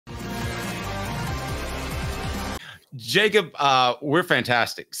Jacob, we're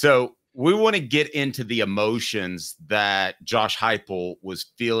fantastic. So we want to get into the emotions that Josh Heupel was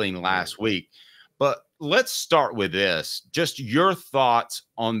feeling last week. But let's start with this. Just your thoughts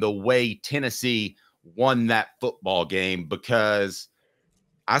on the way Tennessee won that football game, because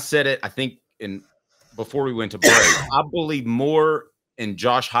I said it, I think, before we went to break, I believe more in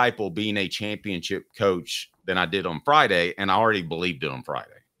Josh Heupel being a championship coach than I did on Friday, and I already believed it on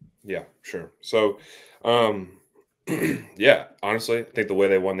Friday. Yeah, sure. So, yeah, honestly, I think the way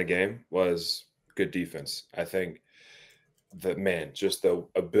they won the game was good defense. I think that, man, just the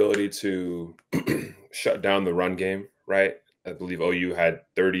ability to shut down the run game, right? I believe OU had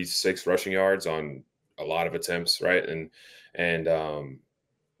 36 rushing yards on a lot of attempts, right? And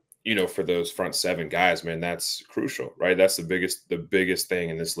for those front seven guys, man, that's crucial, right? That's the biggest thing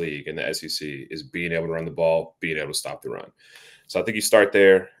in this league in the SEC is being able to run the ball, being able to stop the run. So I think you start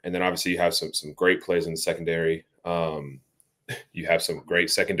there, and then obviously you have some great plays in the secondary. You have some great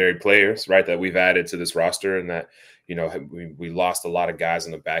secondary players, right, that we've added to this roster, and that we lost a lot of guys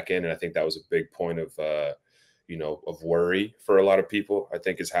in the back end, and I think that was a big point of of worry for a lot of people. I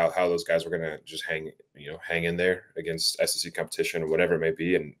think is how those guys were going to just hang in there against SEC competition or whatever it may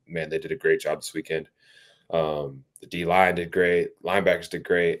be. And man, they did a great job this weekend. The D line did great, linebackers did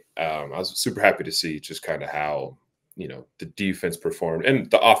great. I was super happy to see just kind of how the defense performed and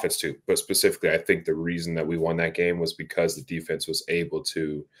the offense too. But specifically, I think the reason that we won that game was because the defense was able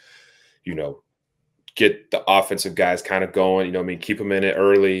to, get the offensive guys kind of going, keep them in it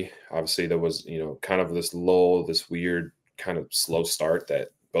early. Obviously, there was, kind of this lull, this weird kind of slow start that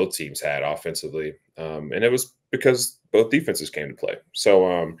both teams had offensively. And it was because both defenses came to play. So,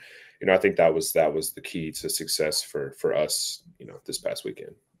 I think that was the key to success for us, this past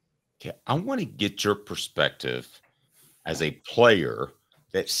weekend. Okay, I want to get your perspective as a player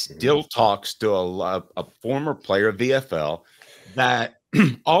that still talks to a former player of VFL that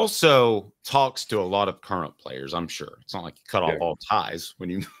also talks to a lot of current players. I'm sure it's not like you cut off all ties when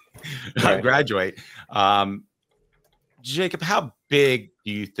you graduate. Jacob, how big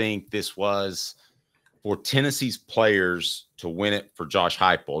do you think this was for Tennessee's players to win it for Josh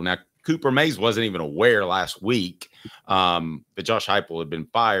Heupel? Now, Cooper Mays wasn't even aware last week that Josh Heupel had been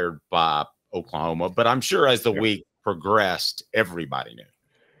fired by Oklahoma, but I'm sure as the week progressed, everybody knew.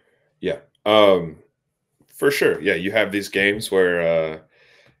 Yeah. For sure. Yeah. You have these games where,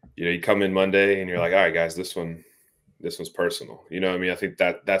 you come in Monday and you're like, all right, guys, this one's personal. I think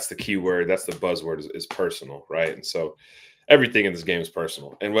that's the key word. That's the buzzword is personal. Right. And so everything in this game is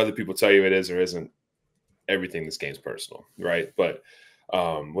personal, and whether people tell you it is or isn't, everything in this game is personal. Right. But,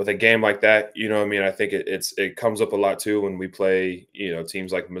 with a game like that, I think it comes up a lot too when we play,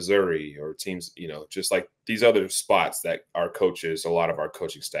 teams like Missouri or teams, just like these other spots that a lot of our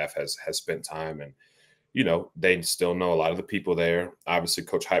coaching staff has spent time, and they still know a lot of the people there. Obviously,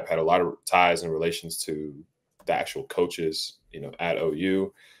 Coach Hype had a lot of ties and relations to the actual coaches, at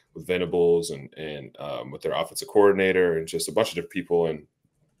OU with Venables and with their offensive coordinator and just a bunch of different people. And,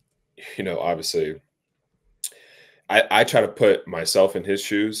 obviously, I try to put myself in his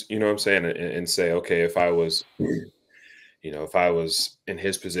shoes, what I'm saying, and say, okay, if I was in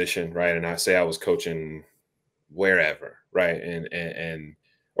his position, right, and I say I was coaching wherever, right, and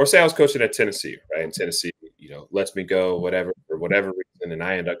or say I was coaching at Tennessee, right, and Tennessee, lets me go, whatever, for whatever reason, and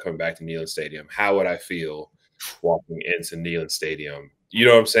I end up coming back to Neyland Stadium, how would I feel walking into Neyland Stadium? You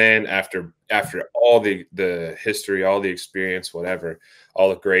know what I'm saying? After all the history, all the experience, whatever, all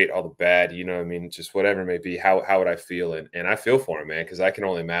the great, all the bad, just whatever it may be, how would I feel? And I feel for him, man, because I can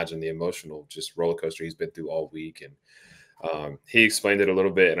only imagine the emotional just roller coaster he's been through all week. And he explained it a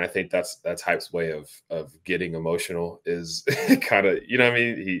little bit, and I think that's Hype's way of getting emotional is kind of,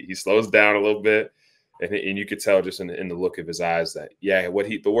 he slows down a little bit. And you could tell just in the look of his eyes that,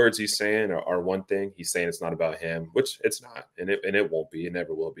 the words he's saying are one thing. He's saying it's not about him, which it's not, and it won't be, it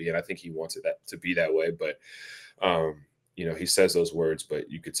never will be. And I think he wants it to be that way. But he says those words, but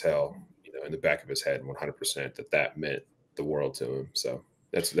you could tell, in the back of his head, 100% that meant the world to him. So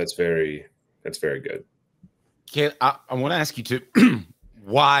that's very good. Okay, I want to ask you to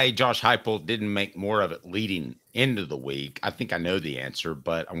why Josh Heupel didn't make more of it leading into the week. I think I know the answer,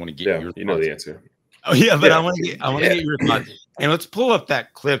 but I want to get your thoughts. Know the answer. Oh yeah, but I want to get your thoughts. And let's pull up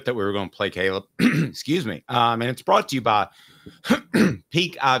that clip that we were going to play, Caleb. Excuse me. And it's brought to you by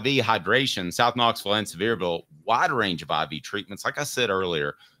Peak IV Hydration, South Knoxville and Sevierville. Wide range of IV treatments. Like I said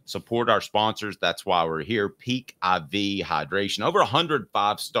earlier, support our sponsors. That's why we're here. Peak IV Hydration. Over 100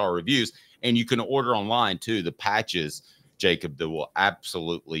 5-star reviews, and you can order online too. The patches, Jacob, that will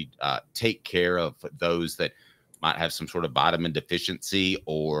absolutely take care of those that might have some sort of vitamin deficiency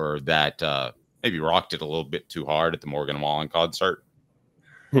or that maybe rocked it a little bit too hard at the Morgan Wallen concert.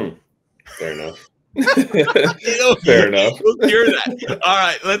 Fair enough. Fair enough. We'll hear that. All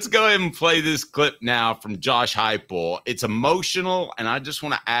right, let's go ahead and play this clip now from Josh Heupel. It's emotional, and I just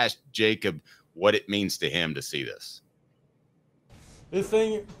want to ask Jacob what it means to him to see this. This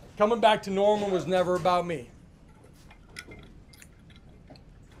thing coming back to normal was never about me.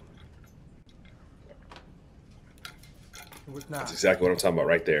 It was not. That's exactly what I'm talking about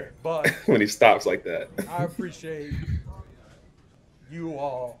right there. But when he stops like that. I appreciate you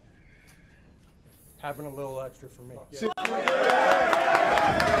all having a little extra for me.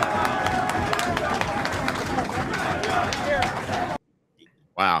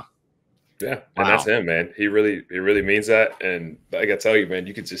 Wow. Yeah, and that's him, man. He really means that. And like I tell you, man,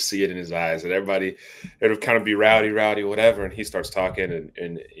 you could just see it in his eyes. And everybody, it'll kind of be rowdy, whatever. And he starts talking,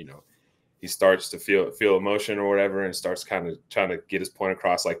 and you know, he starts to feel emotion or whatever, and starts kind of trying to get his point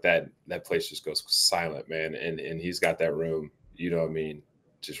across like that. That place just goes silent, man. And he's got that room, you know what I mean,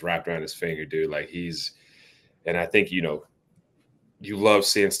 just wrapped around his finger, dude. Like and I think, you know, you love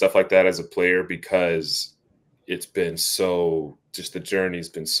seeing stuff like that as a player because it's been just the journey's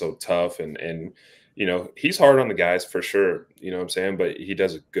been so tough. And, you know, he's hard on the guys for sure, you know what I'm saying? But he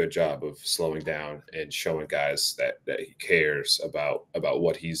does a good job of slowing down and showing guys that he cares about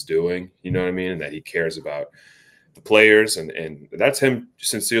what he's doing, you know what I mean? And that he cares about the players. And that's him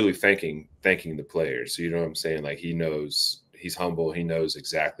sincerely thanking the players. You know what I'm saying? Like, he knows, he's humble. He knows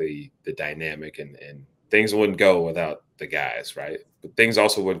exactly the dynamic, and things wouldn't go without the guys, right? But things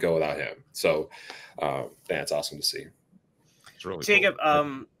also wouldn't go without him. So that's awesome to see. It's really Jacob,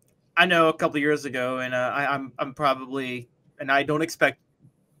 cool. I know a couple of years ago, and I'm probably, and I don't expect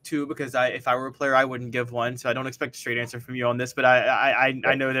to, because if I were a player, I wouldn't give one. So I don't expect a straight answer from you on this. But I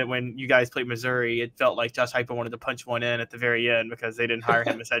know that when you guys played Missouri, it felt like Josh Heupel wanted to punch one in at the very end because they didn't hire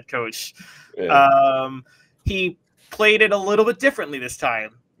him as head coach. Yeah. He played it a little bit differently this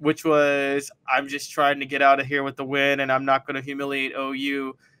time, which was, I'm just trying to get out of here with the win, and I'm not going to humiliate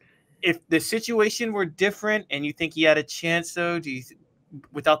OU. If the situation were different and you think he had a chance, though,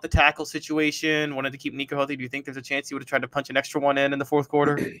 without the tackle situation, wanted to keep Nico healthy, do you think there's a chance he would have tried to punch an extra one in the fourth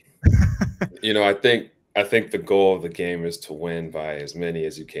quarter? You know, I think the goal of the game is to win by as many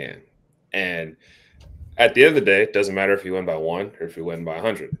as you can. And at the end of the day, it doesn't matter if you win by 1 or if you win by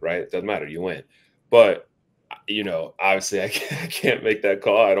 100, right? It doesn't matter. You win. But, you know, obviously I can't make that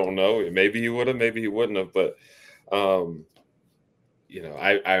call. I don't know. Maybe he would have, maybe he wouldn't have. But, you know,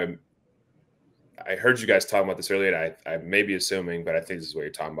 I heard you guys talking about this earlier, and I may be assuming, but I think this is what you're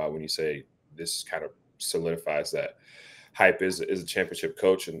talking about when you say this kind of solidifies that Hype is a championship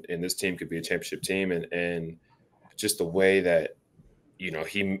coach, and this team could be a championship team. And just the way that, you know,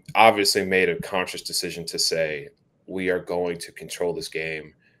 he obviously made a conscious decision to say, we are going to control this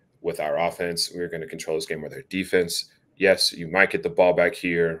game with our offense. We're going to control this game with our defense. Yes, you might get the ball back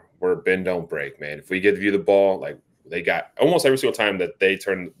here. We're bend, don't break, man. If we give you the ball, like, they got almost every single time that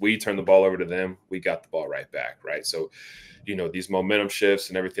we turn the ball over to them, we got the ball right back, right? So, you know, these momentum shifts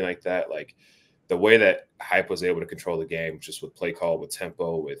and everything like that, like the way that Hype was able to control the game, just with play call, with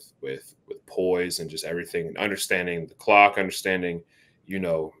tempo, with poise, and just everything, and understanding the clock, understanding, you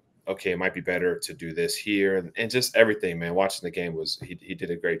know, okay, it might be better to do this here, and just everything, man. Watching the game he did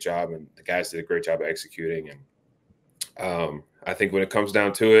a great job, and the guys did a great job of executing. And I think when it comes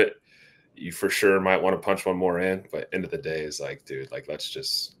down to it, you for sure might want to punch one more in, but end of the day is like, dude, like,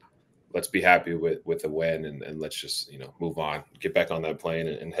 let's be happy with the win, and let's just, you know, move on, get back on that plane,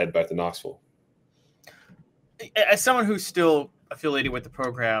 and head back to Knoxville. As someone who's still affiliated with the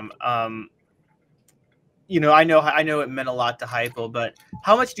program, you know, I know it meant a lot to Heupel, but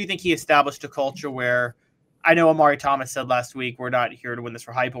how much do you think he established a culture where, I know Amari Thomas said last week, we're not here to win this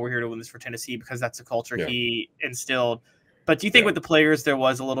for Heupel, we're here to win this for Tennessee, because that's a culture he instilled. But do you think with the players there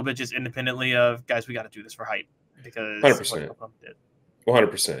was a little bit just independently of, guys, we got to do this for Hype? Because 100%.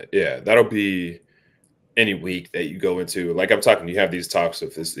 100%. Yeah, that'll be any week that you go into. Like I'm talking, you have these talks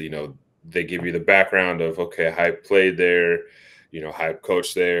of this, you know, they give you the background of, okay, Hype played there, you know, Hype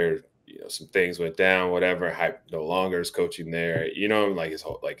coached there, you know, some things went down, whatever. Hype no longer is coaching there, you know, like his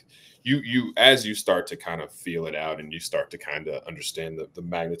whole, like you as you start to kind of feel it out and you start to kind of understand the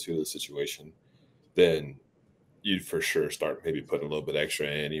magnitude of the situation, then you'd for sure start maybe putting a little bit extra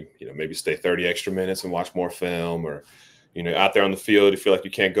in. You know, maybe stay 30 extra minutes and watch more film, or, you know, out there on the field, you feel like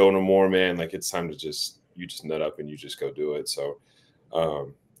you can't go no more, man. Like, it's time to you just nut up and you just go do it. So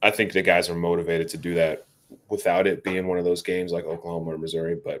I think the guys are motivated to do that without it being one of those games like Oklahoma or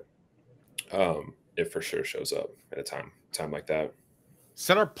Missouri, but it for sure shows up at a time like that.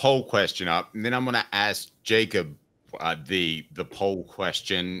 Set our poll question up, and then I'm going to ask Jacob the poll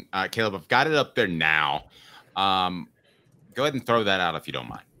question. Caleb, I've got it up there now. Go ahead and throw that out if you don't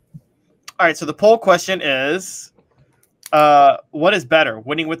mind. All right, so the poll question is, what is better,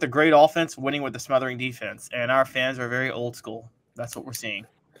 winning with the great offense, winning with the smothering defense? And our fans are very old school. That's what we're seeing.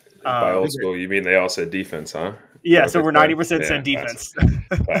 By old school, you mean they all said defense, huh? Yeah, so we're 90% said defense.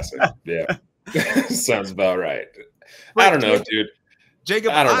 Classic. Yeah. Sounds about right. I don't know, dude.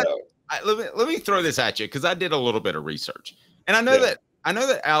 Jacob, I don't know. Let me throw this at you because I did a little bit of research, and I know that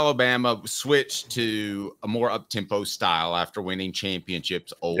Alabama switched to a more up-tempo style after winning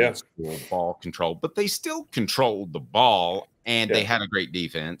championships, old school ball control, but they still controlled the ball and they had a great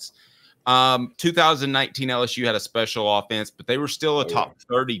defense. 2019 LSU had a special offense, but they were still a top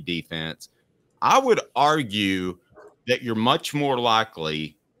 30 defense. I would argue that you're much more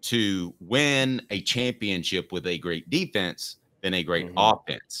likely to win a championship with a great defense than a great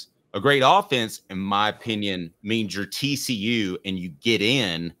offense. A great offense, in my opinion, means you're TCU and you get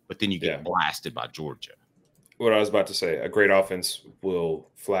in, but then you get blasted by Georgia. What I was about to say, a great offense will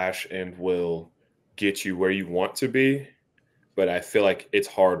flash and will get you where you want to be, but I feel like it's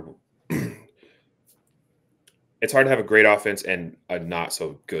hard. It's hard to have a great offense and a not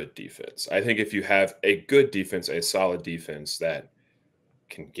so good defense. I think if you have a good defense, a solid defense that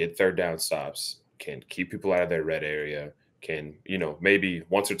can get third down stops, can keep people out of their red area, can, maybe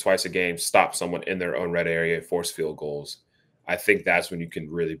once or twice a game stop someone in their own red area, force field goals. I think that's when you can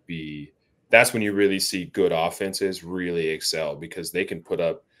that's when you really see good offenses really excel, because they can put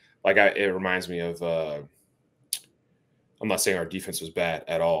up, it reminds me of, I'm not saying our defense was bad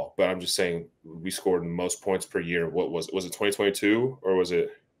at all, but I'm just saying we scored the most points per year. What was it 2022 or was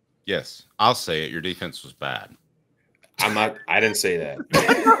it? Yes, I'll say it. Your defense was bad. I didn't say that.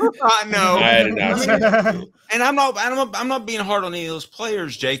 I know. I did not say that. And I'm not being hard on any of those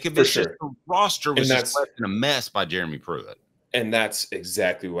players, Jacob. It's just the roster was just left in a mess by Jeremy Pruitt. And that's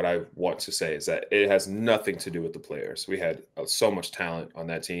exactly what I want to say, is that it has nothing to do with the players. We had so much talent on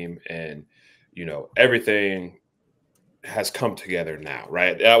that team, and everything has come together now,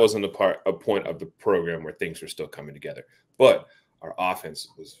 right? That wasn't a point of the program where things were still coming together. But our offense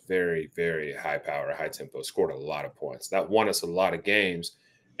was very, very high power, high tempo, scored a lot of points. That won us a lot of games.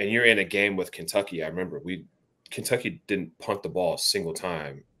 And you're in a game with Kentucky. I remember Kentucky didn't punt the ball a single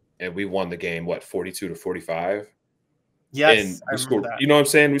time, and we won the game, 42-45? Yes, and we scored, you know what I'm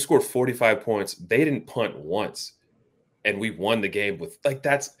saying? We scored 45 points. They didn't punt once, and we won the game with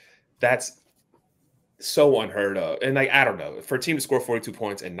that's so unheard of. And I don't know, for a team to score 42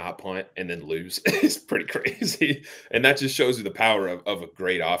 points and not punt and then lose is pretty crazy. And that just shows you the power of a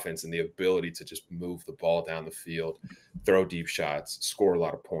great offense and the ability to just move the ball down the field, throw deep shots, score a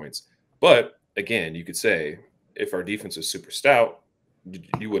lot of points. But again, you could say if our defense was super stout,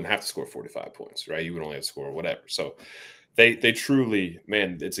 you wouldn't have to score 45 points, right? You would only have to score whatever. So they truly,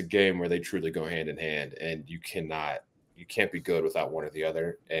 man, it's a game where they truly go hand in hand, and you can't be good without one or the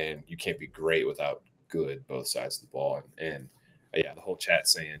other, and you can't be great without good both sides of the ball. And the whole chat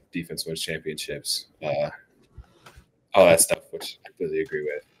saying defense wins championships, all that stuff, which I completely agree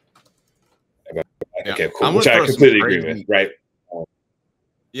with. Okay, cool. Which I completely agree with, right?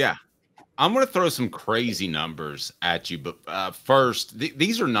 Yeah. I'm going to throw some crazy numbers at you, but first,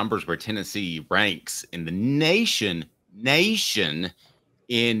 these are numbers where Tennessee ranks in the nation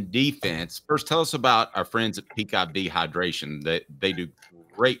in defense. First, tell us about our friends at Peak IV Hydration. They do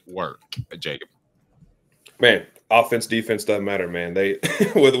great work, Jacob. Man, offense, defense doesn't matter, man. They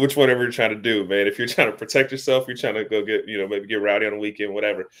which whatever you're trying to do, man. If you're trying to protect yourself, you're trying to go get, maybe get rowdy on the weekend,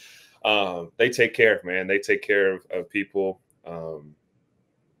 whatever. They take care of, man. They take care of people.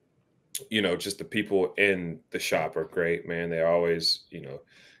 Just the people in the shop are great, man. They're always,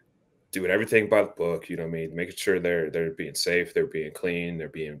 doing everything by the book, making sure they're being safe, they're being clean, they're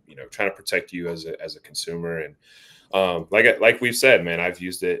being, trying to protect you as a consumer. And like we've said, man, I've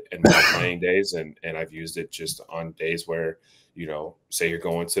used it in my playing days, and I've used it just on days where, say you're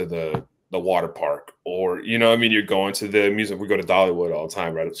going to the water park, or, you're going to the museum. We go to Dollywood all the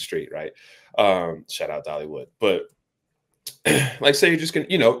time, right up the street, right? Shout out Dollywood. But say you're just gonna,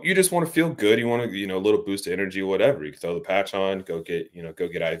 you just want to feel good. You want to, a little boost of energy, whatever. You can throw the patch on, go get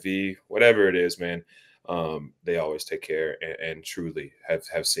IV, whatever it is, man. They always take care and truly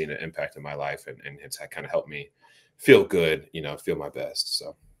have seen an impact in my life, and it's kind of helped me feel good, feel my best.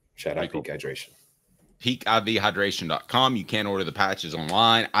 So shout out Peak Hydration. PeakIVHydration.com. You can order the patches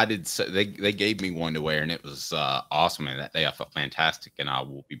online. They gave me one to wear, and it was awesome. And that day I felt fantastic, and I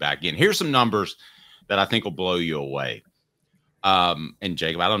will be back in. Here's some numbers that I think will blow you away. And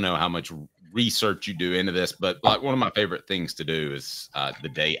Jacob, I don't know how much research you do into this, but like one of my favorite things to do is the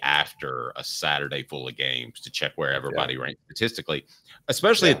day after a Saturday full of games to check where everybody ranks statistically,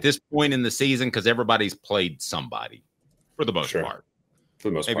 especially at this point in the season, because everybody's played somebody for the most part. For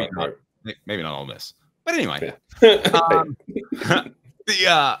the most maybe part, not, maybe not Ole Miss, but anyway.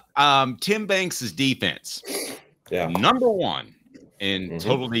 Tim Banks's defense, number one in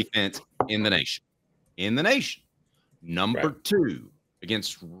total defense in the nation. Number two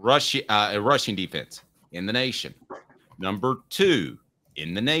against rushing defense in the nation. Number two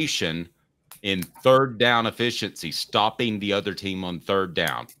in the nation in third down efficiency, stopping the other team on third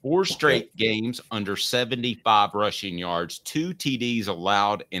down. 4 straight games under 75 rushing yards, 2 TDs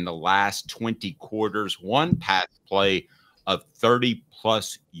allowed in the last 20 quarters, 1 pass play of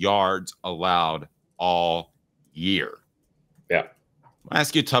 30-plus yards allowed all year. Yeah. I'll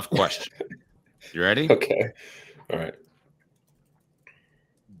ask you a tough question. You ready? Okay. All right.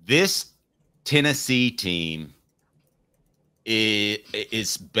 This Tennessee team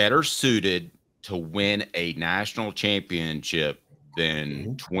is better suited to win a national championship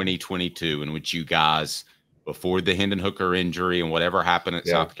than 2022, in which you guys, before the Hendon Hooker injury and whatever happened at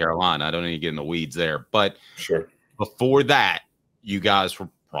South Carolina, I don't need to get in the weeds there, but before that, you guys were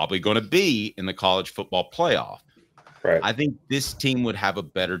probably going to be in the college football playoff. Right. I think this team would have a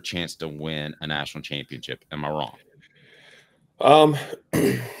better chance to win a national championship. Am I wrong?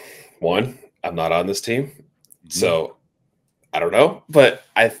 One, I'm not on this team, so I don't know, but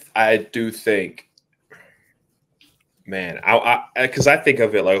I do think, man, because I think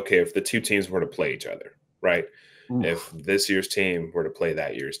of it like, okay, if the two teams were to play each other, right? If this year's team were to play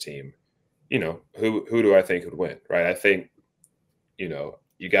that year's team, you know, who do I think would win, right? I think, you know,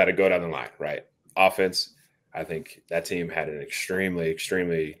 you got to go down the line, right? Offense, I think that team had an extremely,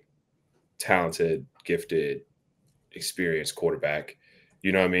 extremely talented, gifted, experienced quarterback.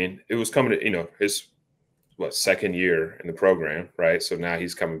 You know what I mean? It was coming to, you know, his second year in the program, right? So now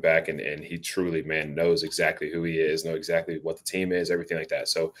he's coming back and he truly, man, knows exactly who he is, know exactly what the team is, everything like that.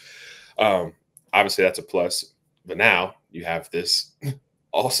 So obviously that's a plus. But now you have this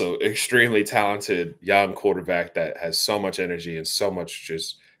also extremely talented young quarterback that has so much energy and so much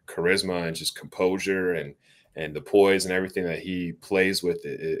just charisma and just composure and the poise and everything that he plays with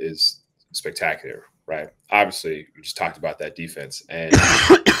is spectacular, right? Obviously, we just talked about that defense. And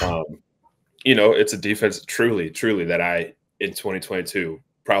you know, it's a defense truly that I, in 2022,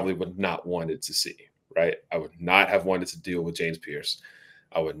 probably would not wanted to see, right? I would not have wanted to deal with James Pierce.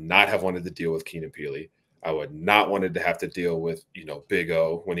 I would not have wanted to deal with Keenan Peely. I would not wanted to have to deal with, you know, Big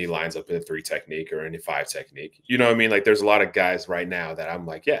O when he lines up in a 3 technique or any 5 technique. You know what I mean? Like, there's a lot of guys right now that I'm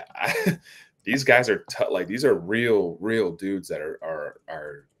like, yeah, these guys are like, these are real dudes that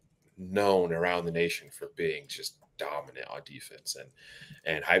are known around the nation for being just dominant on defense.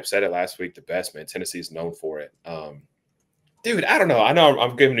 And Hype said it last week the best, man. Tennessee's known for it. Dude, I don't know. I know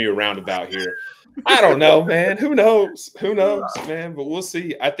I'm giving you a roundabout here. I don't know, man. Who knows, man? But we'll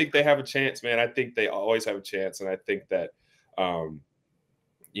see. I think they have a chance, man. I think they always have a chance. And I think that,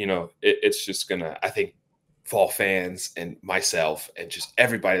 you know, it's just gonna, I think Vol fans and myself and just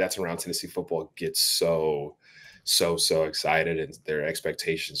everybody that's around Tennessee football gets so excited, and their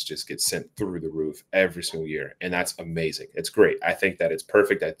expectations just get sent through the roof every single year. And that's amazing. It's great. I think that it's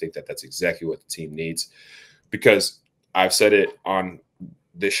perfect. I think that that's exactly what the team needs, because I've said it on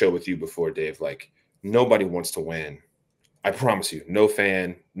this show with you before, Dave, like, nobody wants to win. I promise you, no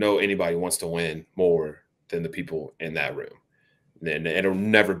fan, no anybody wants to win more than the people in that room. And it'll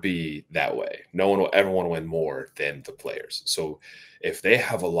never be that way. No one will ever want to win more than the players. So if they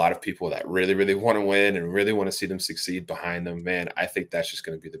have a lot of people that really want to win and really want to see them succeed behind them, man, I think that's just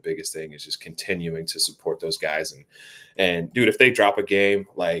going to be the biggest thing, is just continuing to support those guys. And dude, if they drop a game,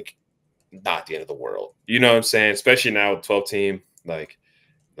 like, not the end of the world. You know what I'm saying? Especially now with 12 team, like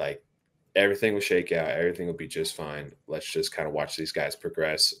everything will shake out. Everything will be just fine. Let's just kind of watch these guys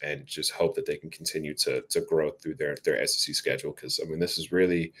progress and just hope that they can continue to grow through their SEC schedule. Because, I mean, this is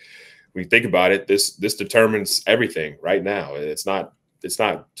really, when you think about it, this determines everything right now. It's not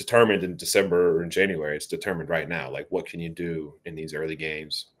determined in December or in January. It's determined right now. Like, what can you do in these early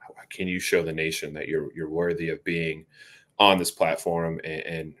games? How can you show the nation that you're worthy of being on this platform?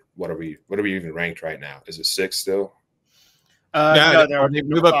 And what are we even ranked right now? Is it 6 still? No, they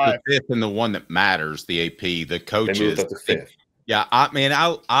move up to 5th in the one that matters, the AP, the coaches. They moved up to 5th. Yeah,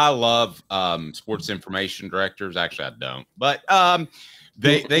 I love sports information directors. Actually, I don't, but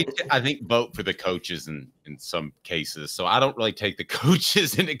they I think vote for the coaches in some cases. So I don't really take the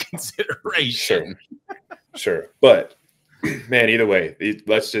coaches into consideration. Sure. But man, either way,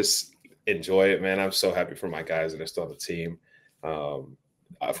 let's just enjoy it, man. I'm so happy for my guys that are still on the team.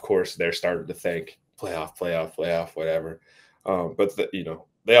 of course, they're starting to think playoff, whatever. But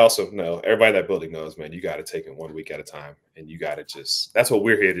they also know, everybody in that building knows, man, you got to take it 1 week at a time, and you got to that's what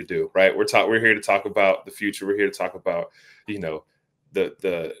we're here to do, right? We're here to talk about the future. We're here to talk about,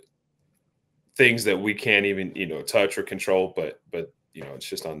 the things that we can't even, touch or control, but it's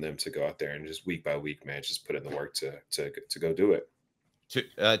just on them to go out there and just week by week, man, just put in the work to go do it.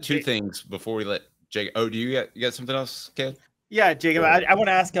 Two things before we let Jacob. Oh, do you got something else, Ken? Yeah, Jacob, I want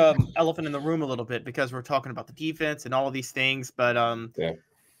to ask elephant in the room a little bit, because we're talking about the defense and all of these things, but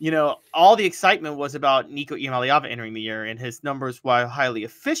all the excitement was about Nico Iamaleava entering the year, and his numbers, while highly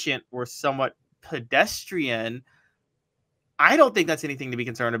efficient, were somewhat pedestrian. I don't think that's anything to be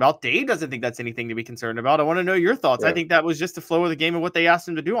concerned about. Dave doesn't think that's anything to be concerned about. I want to know your thoughts. Yeah. I think that was just the flow of the game and what they asked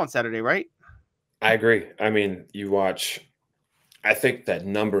him to do on Saturday, right? I agree. I mean, I think that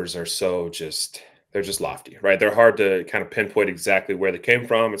numbers are they're just lofty, right? They're hard to kind of pinpoint exactly where they came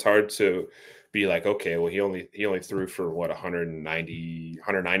from. It's hard to be like, okay, well, he only threw for 190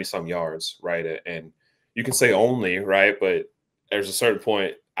 some yards, right? And you can say only, right? But there's a certain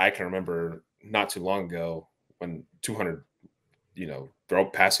point I can remember not too long ago when 200,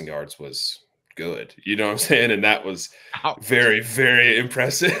 passing yards was good. You know what I'm saying? And that was very, very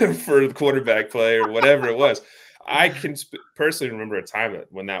impressive for the quarterback play or whatever it was. I can personally remember a time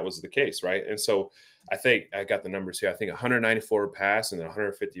when that was the case, right? And so I think I got the numbers here. I think 194 pass and then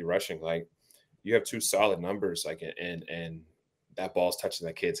 150 rushing. Like, you have two solid numbers, like, and that ball's touching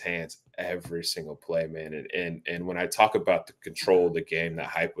that kid's hands every single play, man. And when I talk about the control of the game that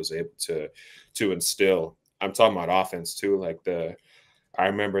Hype was able to instill, I'm talking about offense too. Like, I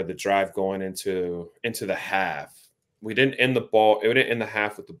remember the drive going into the half. We didn't end the ball. It didn't end the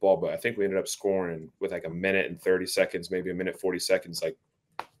half with the ball, but I think we ended up scoring with like 1 minute and 30 seconds, maybe 1 minute 40 seconds. Like,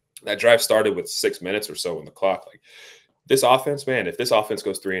 that drive started with 6 minutes or so on the clock. Like, this offense, man, if this offense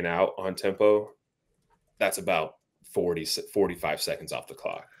goes 3 and out on tempo, that's about 45 seconds off the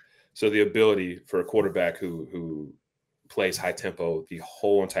clock. So the ability for a quarterback who plays high tempo the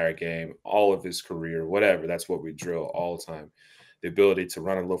whole entire game, all of his career, whatever, that's what we drill all the time. The ability to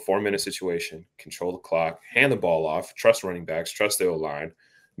run a little 4-minute situation, control the clock, hand the ball off, trust running backs, trust the O-line,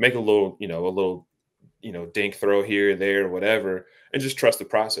 make a little dink throw here, there, whatever, and just trust the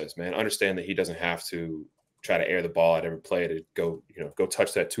process, man. Understand that he doesn't have to try to air the ball at every play to go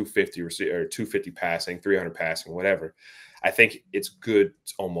touch that 250 or 250 passing, 300 passing, whatever. I think it's good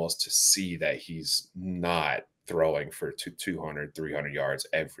almost to see that he's not throwing for 200, 300 yards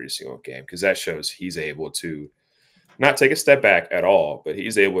every single game, because that shows he's able to not take a step back at all, but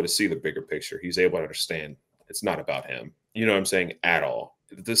he's able to see the bigger picture. He's able to understand it's not about him. You know what I'm saying? At all.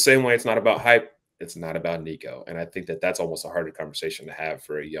 The same way it's not about Hype, it's not about Nico. And I think that that's almost a harder conversation to have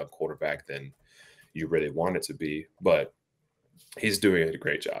for a young quarterback than you really want it to be. But he's doing a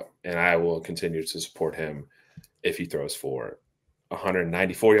great job. And I will continue to support him if he throws for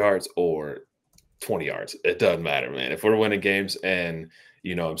 194 yards or 20 yards. It doesn't matter, man. If we're winning games and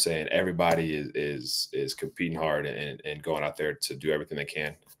you know what I'm saying, everybody is competing hard and going out there to do everything they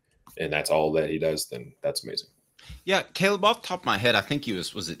can, and that's all that he does, then that's amazing. Yeah, Caleb, off the top of my head, I think he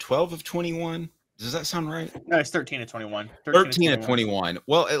was it 12 of 21? Does that sound right? No, it's 13 of 21. 13 of 21.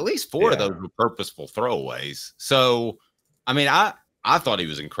 Well, at least 4 of those were purposeful throwaways. So, I mean, I thought he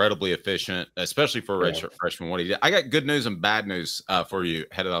was incredibly efficient, especially for a redshirt freshman. What he did. I got good news and bad news for you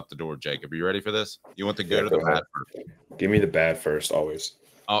headed out the door, Jacob. Are you ready for this? You want the good or the bad first? Give me the bad first, always.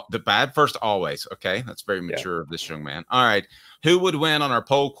 The bad first, always. Okay, that's very mature of this young man. All right, who would win on our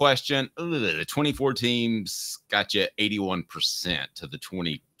poll question? The 24 teams got you 81% to the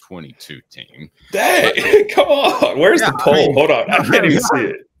 2022 team. Dang, come on. Where's the poll? Hold on, I can't even see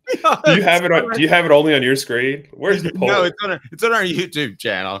it. Do you have it on? Do you have it only on your screen? Where's the poll? No, it's on our YouTube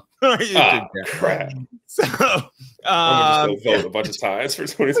channel. Crap. So I'm just gonna vote a bunch of times for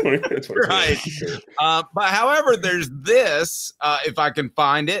 2020. Right. But however, there's this. If I can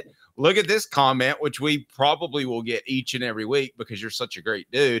find it, look at this comment, which we probably will get each and every week because you're such a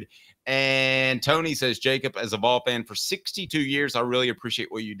great dude. And Tony says, Jacob, as a Vol fan for 62 years, I really appreciate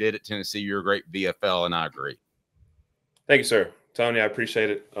what you did at Tennessee. You're a great VFL, and I agree. Thank you, sir. Tony, I appreciate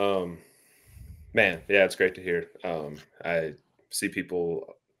it. Man, yeah, it's great to hear. I see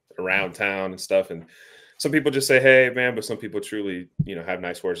people around town and stuff, and some people just say, hey, man, but some people truly, have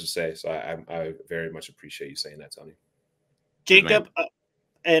nice words to say. So I very much appreciate you saying that, Tony. Jacob,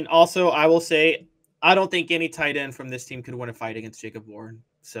 and also I will say, I don't think any tight end from this team could win a fight against Jacob Warren.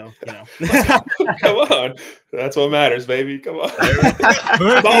 So, Come on. That's what matters, baby. Come on.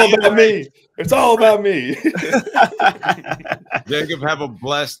 It's all about me. It's all about me. Jacob, have a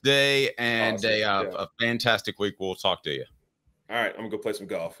blessed day and awesome. a fantastic week. We'll talk to you. All right, I'm gonna go play some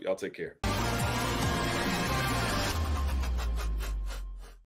golf. Y'all take care.